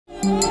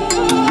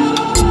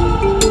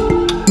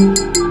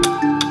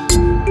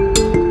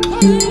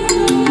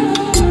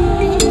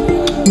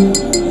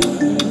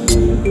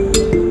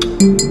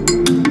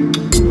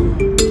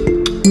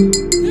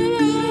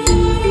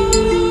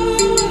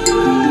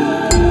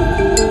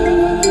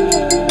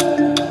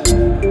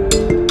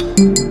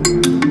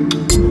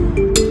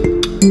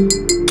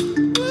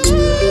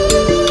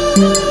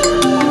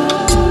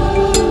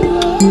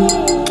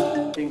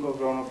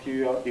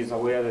Is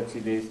aware that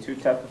there's two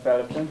types of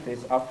elephants.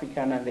 There's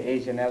African and the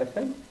Asian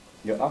elephant.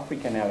 Your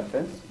African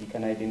elephants, you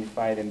can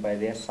identify them by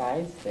their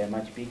size. They're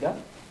much bigger.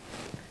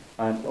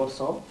 And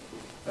also,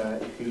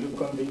 if you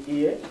look on the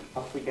ear,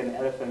 African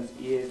elephants'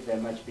 ears, they're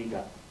much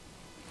bigger.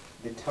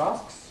 The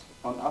tusks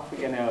on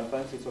African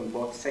elephants is on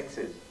both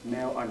sexes,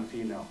 male and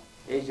female.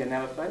 Asian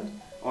elephant,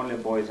 only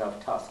boys have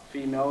tusks.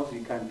 Females,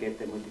 you can't get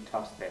them with the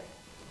tusks there.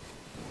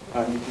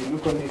 And if you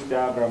look on this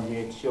diagram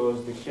here, it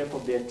shows the shape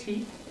of their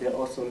teeth. They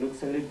also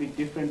looks a little bit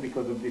different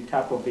because of the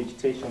type of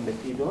vegetation they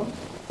feed on.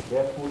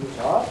 They're fully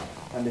hard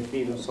and they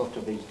feed on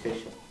softer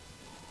vegetation.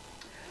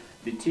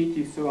 The teeth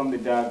you saw on the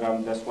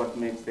diagram, that's what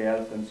makes the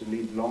elephants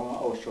live longer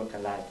or shorter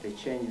life. They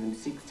change them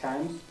 6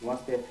 times.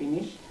 Once they're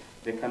finished,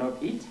 they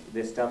cannot eat,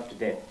 they starve to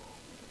death.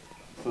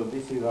 So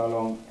this is how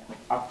long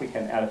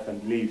African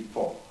elephants live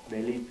for.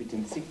 They live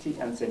between 60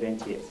 and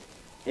 70 years.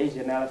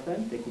 Asian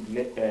elephant, they could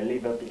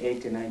live up to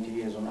 80, 90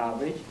 years on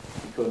average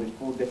because the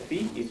food they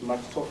feed is much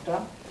softer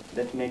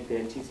that make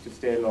their teeth to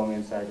stay long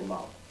inside the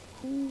mouth.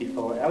 If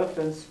our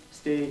elephants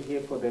stay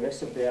here for the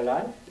rest of their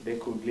life, they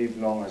could live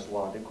long as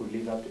well. They could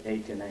live up to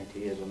 80, 90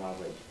 years on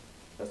average.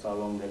 That's how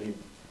long they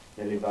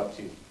live up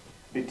to.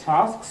 The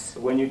tusks,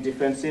 when you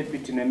differentiate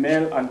between a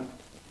male and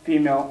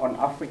female on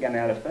African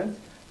elephants,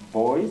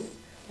 boys,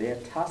 their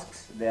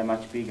tusks, they're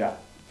much bigger,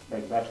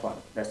 like that one.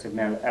 That's a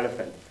male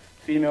elephant.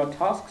 Female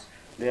tusks,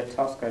 their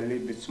tusks are a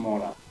little bit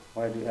smaller.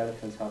 Why do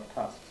elephants have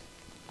tusks?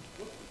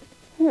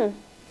 You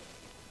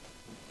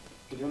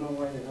don't know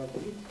why they have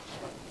it?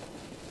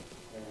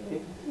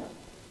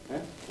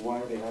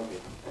 Why they have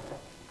it?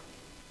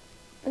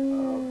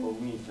 For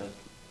me, just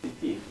the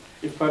teeth.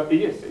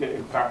 Yes,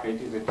 exactly,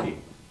 it is a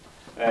teeth.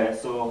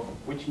 So,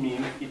 which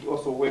means it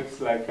also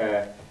works like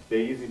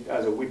they use it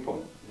as a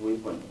weapon.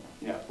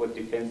 Yeah, for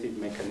defensive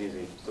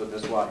mechanism. So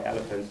that's why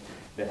elephants,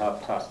 they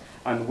have tusks.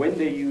 And when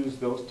they use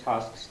those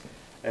tusks,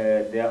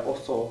 they are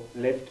also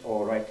left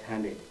or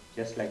right-handed,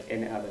 just like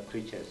any other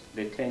creatures.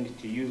 They tend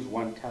to use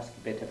one tusk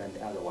better than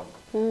the other one.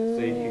 So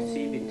if you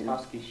see the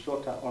tusk is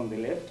shorter on the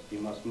left, you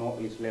must know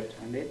it's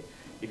left-handed.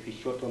 If it's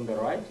short on the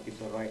right,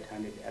 it's a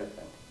right-handed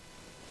elephant.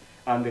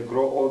 And they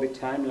grow all the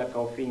time like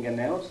our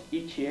fingernails.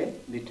 Each year,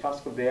 the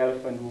tusk of the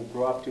elephant will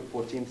grow up to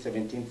 14,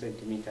 17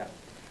 centimeters.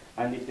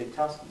 And if the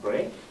tusk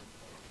breaks,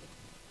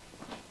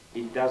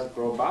 it does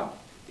grow back.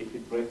 If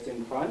it breaks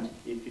in front,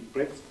 if it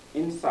breaks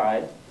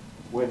inside,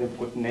 where they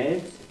put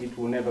nails, it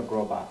will never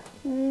grow back.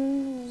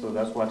 So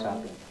that's what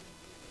happens.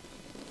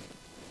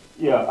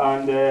 Yeah,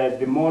 and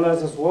the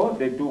molars as well,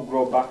 they do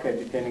grow back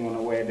depending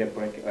on where they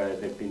break,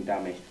 they've been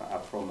damaged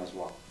from as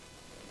well.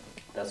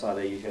 That's how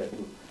they usually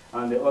do.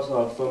 And they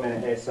also have so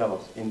many air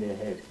cells in their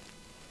head.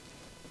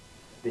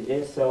 The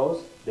air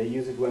cells, they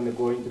use it when they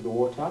go into the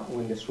water,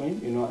 when they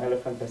swim. You know,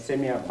 elephants are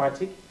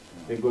semi-aquatic.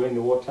 They go in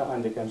the water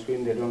and they can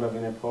swim, they don't have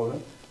any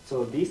problem.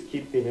 So these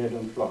keep the head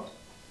on float.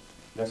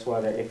 That's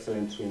why they're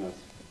excellent swimmers.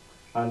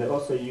 And they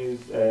also use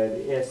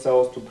the air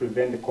cells to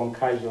prevent the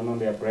concussion on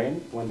their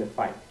brain when they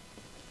fight.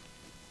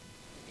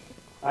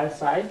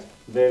 Eyesight,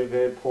 very,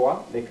 very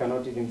poor. They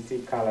cannot even see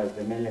colors.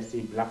 They mainly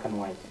see black and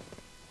white.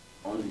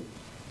 Only?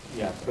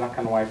 Yeah, black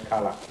and white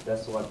color.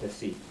 That's what they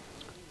see.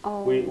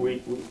 Oh.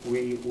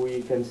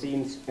 We can see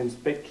in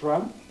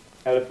spectrum,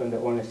 elephant, they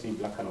only see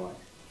black and white.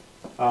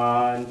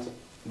 And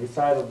the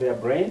size of their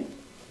brain,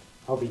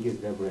 how big is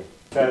their brain?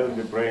 The size of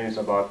the brain is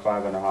about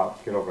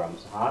 5.5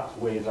 kilograms. Heart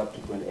weighs up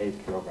to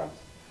 28 kilograms.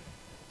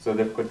 So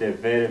they've got a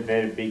very,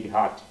 very big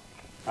heart.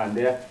 And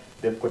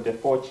they've got a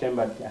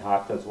 4-chambered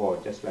heart as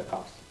well, just like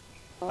us.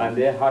 Oh. And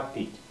their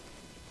heartbeat,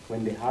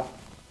 when the heart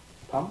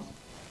pumps,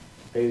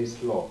 very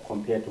slow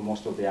compared to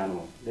most of the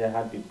animals. Their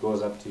heartbeat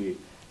goes up to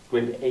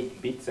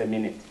 28 beats a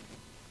minute.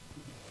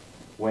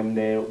 When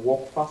they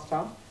walk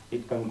faster,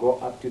 it can go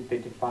up to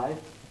 35,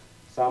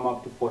 some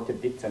up to 40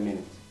 beats a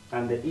minute.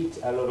 And they eat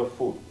a lot of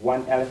food.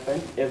 One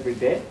elephant every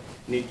day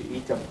need to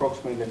eat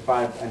approximately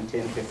 5 and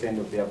 10%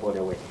 of their body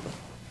weight.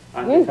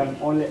 And they can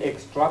only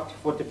extract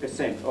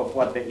 40% of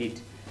what they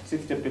eat.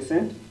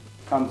 60%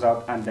 comes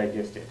out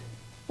undigested.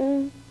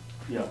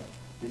 Yeah,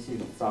 this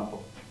is a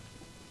sample.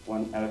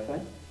 One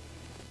elephant.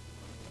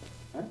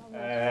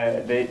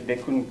 They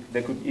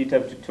could eat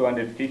up to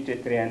 250,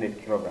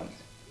 300 kilograms.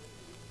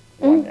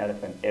 One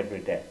elephant every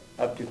day,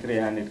 up to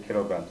 300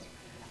 kilograms.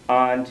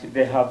 And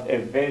they have a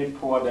very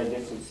poor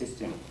digestive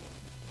system.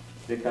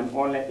 They can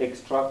only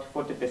extract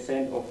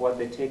 40% of what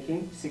they take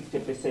in,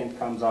 60%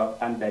 comes out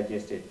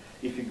undigested.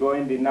 If you go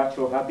in the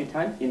natural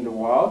habitat in the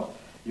wild,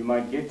 you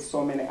might get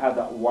so many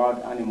other wild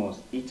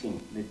animals eating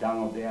the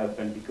dung of the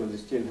elephant because they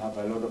still have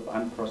a lot of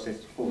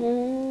unprocessed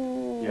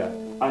food. Yeah,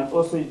 and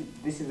also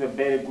this is a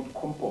very good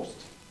compost.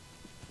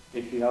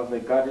 If you have a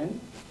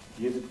garden,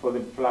 use it for the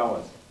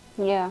flowers.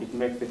 Yeah. It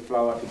makes the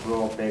flower to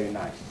grow very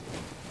nice.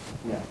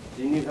 Yeah.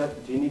 Do you need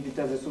that? Do you need it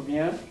as a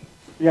souvenir?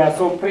 Yeah.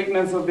 So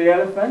pregnancy of the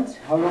elephant.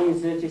 How long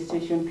is the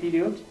gestation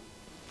period?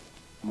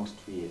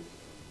 Almost 2 years.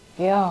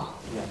 Yeah.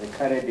 Yeah. They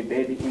carry the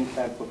baby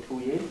inside for 2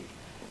 years,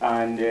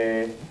 and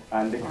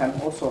they can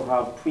also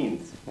have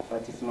twins,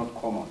 but it's not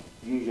common.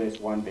 Usually it's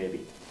one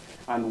baby.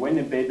 And when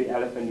a baby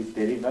elephant is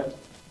delivered,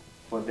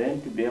 for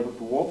them to be able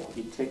to walk,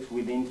 it takes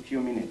within few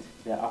minutes.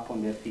 They're up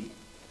on their feet,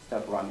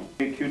 start running.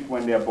 They're cute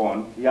when they're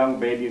born. Young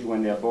babies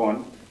when they're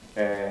born,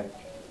 have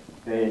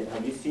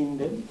you seen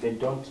them? They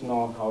don't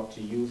know how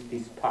to use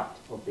this part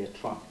of their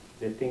trunk.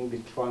 They think the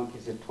trunk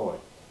is a toy.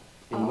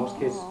 In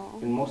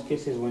most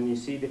cases, when you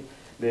see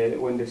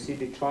when they see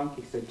the trunk,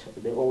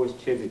 they always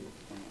chase it.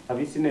 Have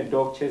you seen a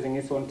dog chasing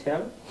its own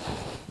tail?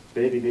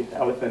 Baby, the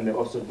elephant, they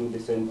also do the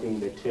same thing.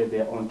 They chase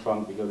their own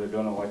trunk because they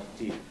don't know what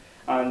it is.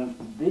 And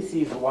this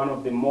is one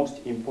of the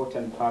most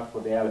important parts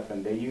for the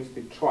elephant. They use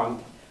the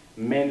trunk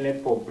mainly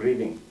for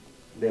breathing.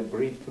 They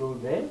breathe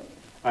through there,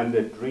 and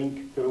they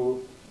drink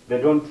through.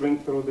 They don't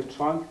drink through the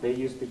trunk. They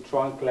use the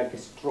trunk like a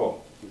straw.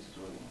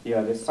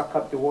 Yeah, they suck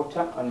up the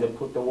water and they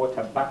put the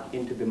water back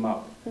into the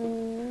mouth.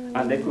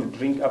 And they could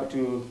drink up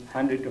to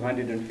 100 to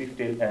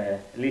 150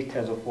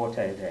 liters of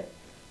water a day.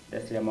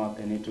 That's the amount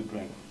they need to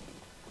drink.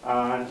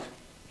 And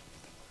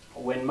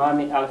when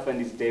mommy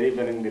elephant is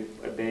delivering the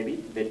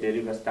baby, they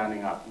deliver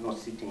standing up, not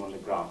sitting on the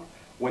ground.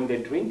 When they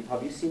drink,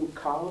 have you seen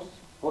cows,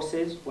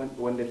 horses,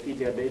 when they feed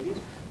their babies?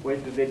 Where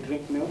do they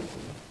drink milk?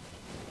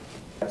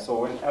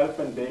 So when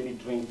elephant baby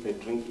drink, they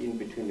drink in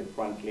between the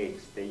front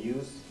legs. They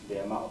use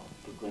their mouth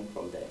to drink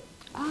from there.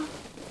 Ah.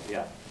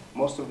 Yeah.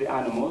 Most of the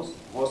animals,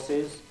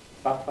 horses,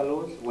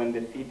 buffaloes, when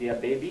they feed their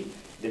baby,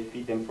 they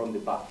feed them from the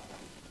back.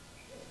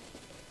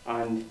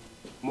 And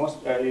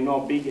most,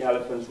 big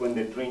elephants, when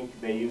they drink,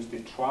 they use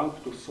the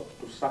trunk to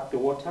suck the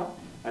water,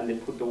 and they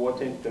put the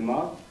water into the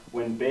mouth.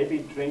 When baby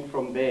drink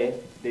from there,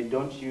 they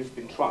don't use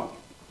the trunk.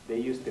 They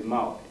use the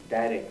mouth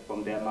direct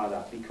from their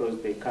mother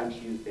because they can't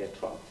use their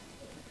trunk.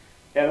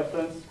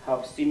 Elephants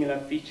have similar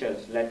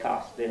features like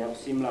us. They have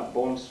similar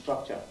bone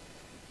structure.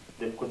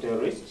 They've got a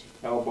wrist,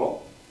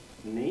 elbow,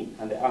 knee,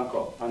 and the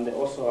ankle. And they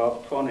also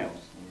have toenails.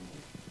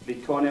 The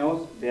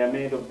toenails, they are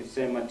made of the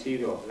same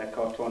material like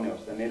our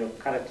toenails. They're made of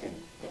keratin.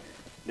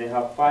 They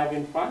have 5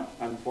 in front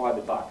and 4 at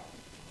the back.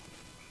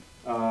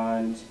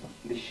 And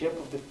the shape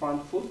of the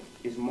front foot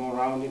is more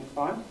round in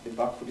front. The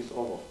back foot is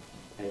oval.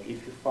 If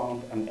you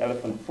found an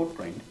elephant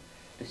footprint,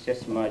 let's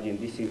just imagine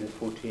this is a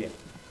foot here.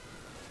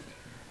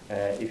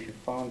 If you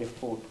found a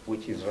foot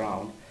which is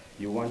round,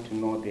 you want to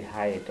know the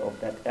height of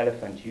that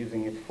elephant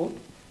using its foot,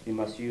 you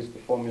must use the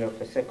formula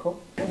of a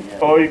circle.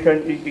 Or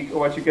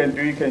what you can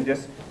do, you can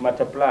just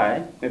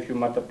multiply. If you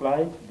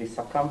multiply the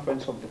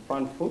circumference of the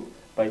front foot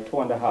by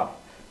 2.5,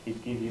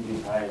 it gives you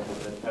the height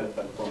of the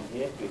elephant from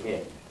here to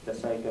here.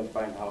 That's how you can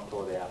find how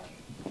tall they are.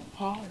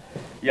 Oh.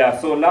 Yeah,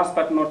 so last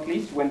but not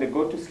least, when they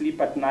go to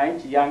sleep at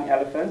night, young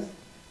elephants,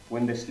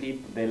 when they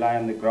sleep, they lie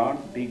on the ground.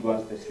 Big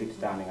ones, they sleep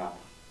standing up.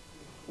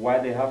 Why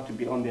they have to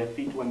be on their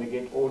feet when they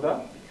get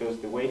older? Because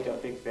the weight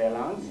affects their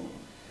lungs.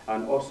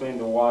 And also in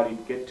the wild,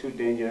 it gets too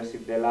dangerous.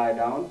 If they lie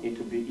down, it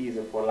will be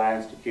easier for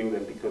lions to kill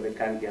them because they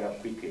can't get up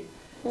quickly.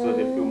 So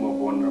they feel more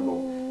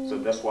vulnerable. So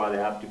that's why they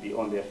have to be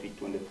on their feet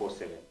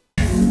 24/7.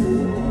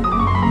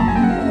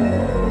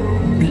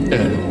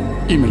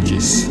 BL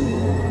Images.